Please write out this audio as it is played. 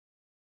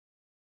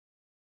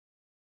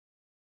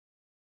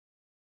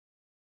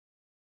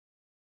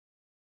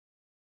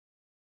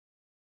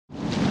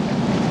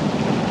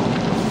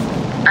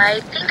I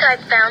think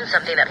I've found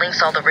something that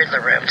links all the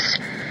Riddler rooms.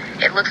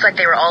 It looks like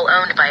they were all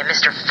owned by a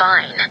Mr.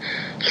 Fine.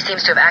 He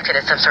seems to have acted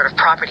as some sort of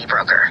property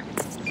broker.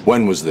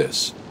 When was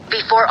this?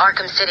 Before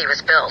Arkham City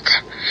was built.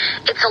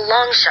 It's a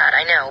long shot,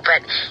 I know,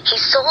 but he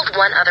sold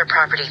one other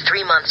property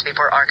 3 months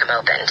before Arkham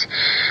opened.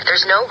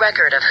 There's no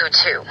record of who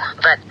to,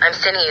 but I'm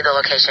sending you the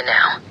location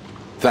now.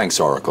 Thanks,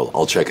 Oracle.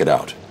 I'll check it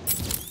out.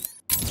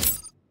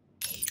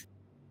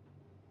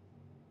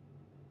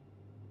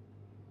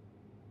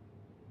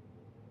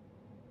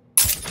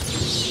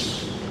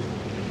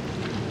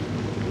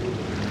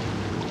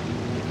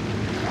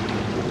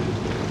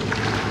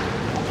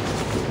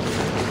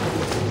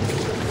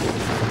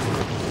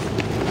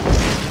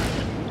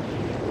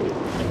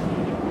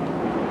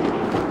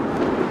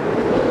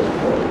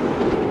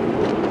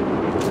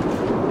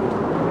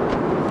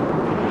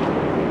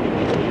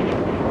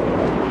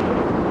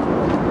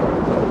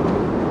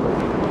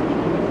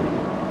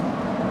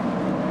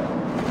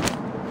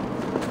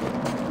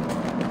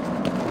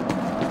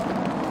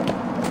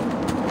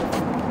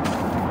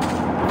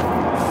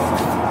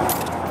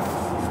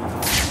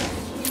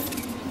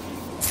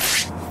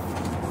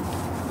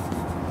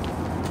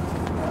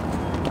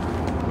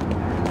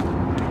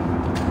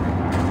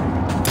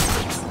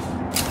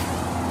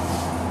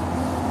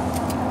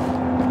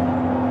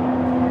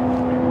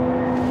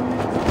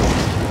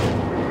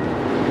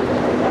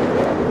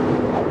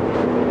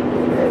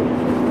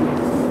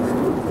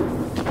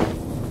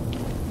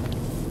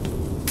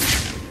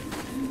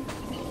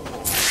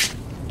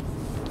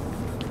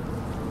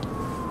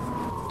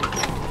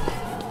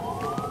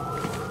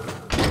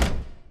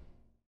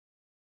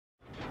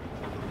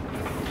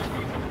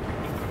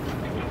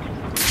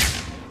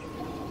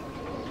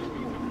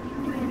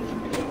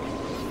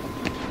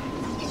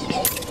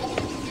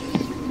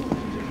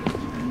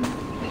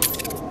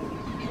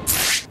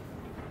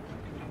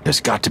 There's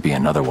got to be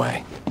another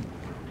way.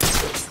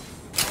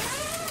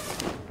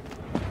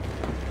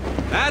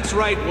 That's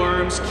right,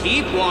 Worms.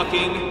 Keep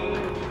walking.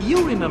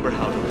 You remember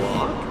how to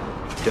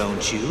walk,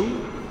 don't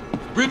you?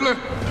 Riddler,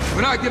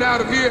 when I get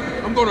out of here,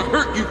 I'm gonna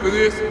hurt you for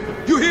this.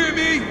 You hear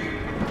me?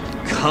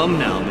 Come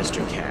now,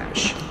 Mr.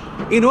 Cash.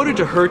 In order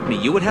to hurt me,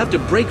 you would have to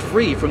break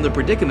free from the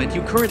predicament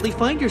you currently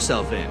find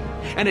yourself in,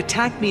 and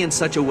attack me in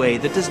such a way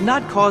that does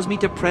not cause me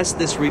to press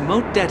this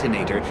remote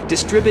detonator,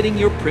 distributing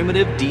your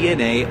primitive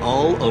DNA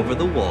all over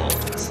the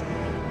walls.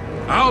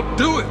 I'll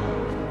do it.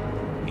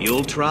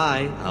 You'll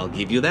try, I'll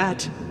give you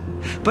that.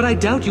 But I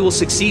doubt you will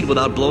succeed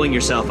without blowing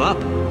yourself up.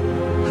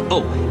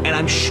 Oh, and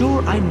I'm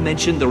sure I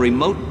mentioned the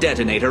remote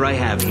detonator I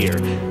have here.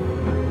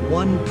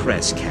 One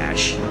press,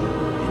 Cash.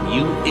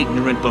 You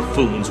ignorant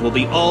buffoons will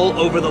be all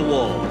over the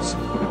walls.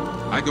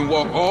 I can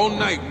walk all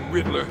night,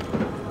 Riddler.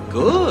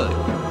 Good.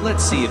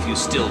 Let's see if you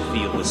still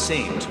feel the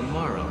same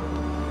tomorrow.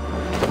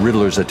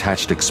 Riddler's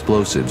attached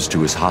explosives to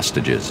his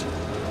hostages.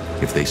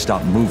 If they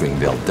stop moving,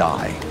 they'll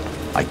die.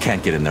 I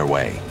can't get in their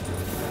way.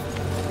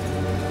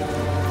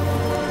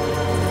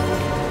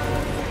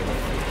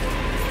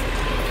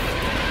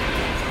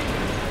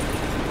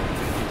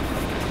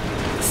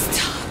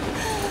 Stop.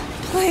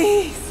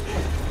 Please.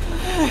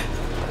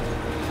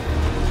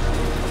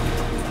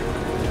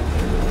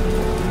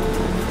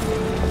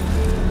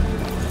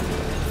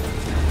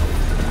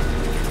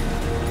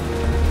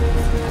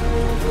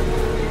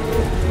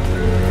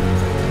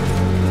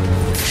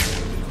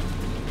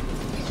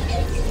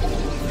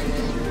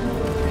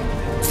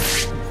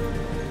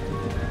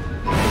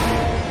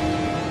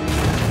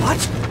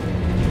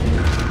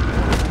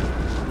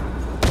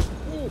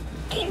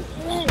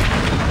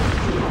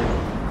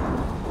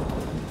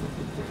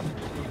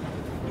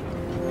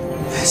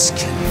 This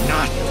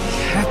cannot be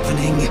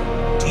happening.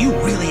 Do you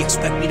really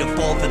expect me to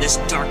fall for this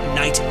dark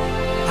night?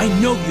 I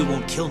know you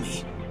won't kill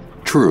me.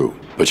 True,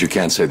 but you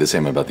can't say the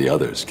same about the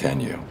others, can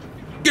you?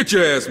 Get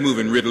your ass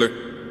moving, Riddler.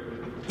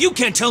 You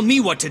can't tell me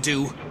what to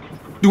do.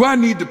 Do I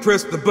need to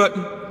press the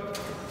button?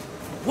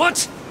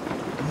 What?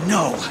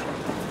 No.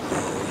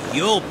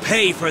 You'll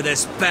pay for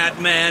this,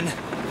 Batman.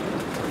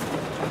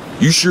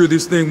 You sure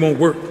this thing won't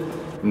work?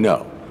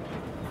 No.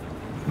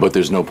 But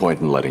there's no point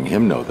in letting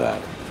him know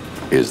that,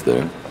 is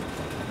there?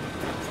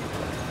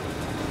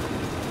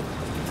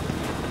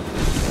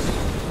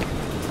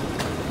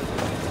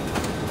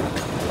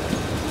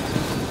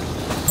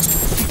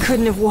 I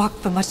couldn't have walked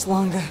for much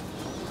longer.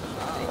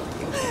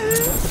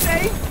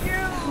 Thank you.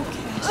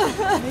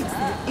 Okay, makes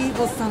the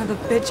evil son of a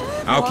bitch.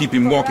 I'll keep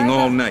him walking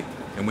forever. all night,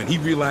 and when he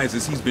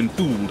realizes he's been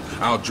fooled,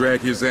 I'll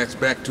drag his ass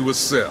back to a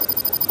cell.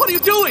 What are you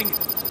doing?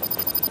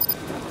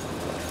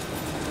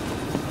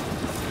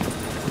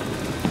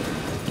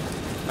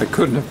 I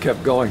couldn't have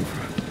kept going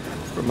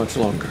for much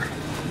longer.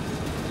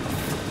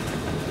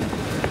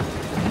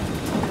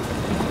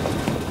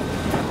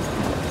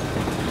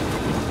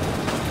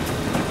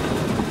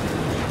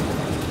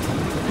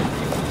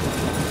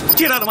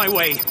 Get out of my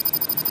way!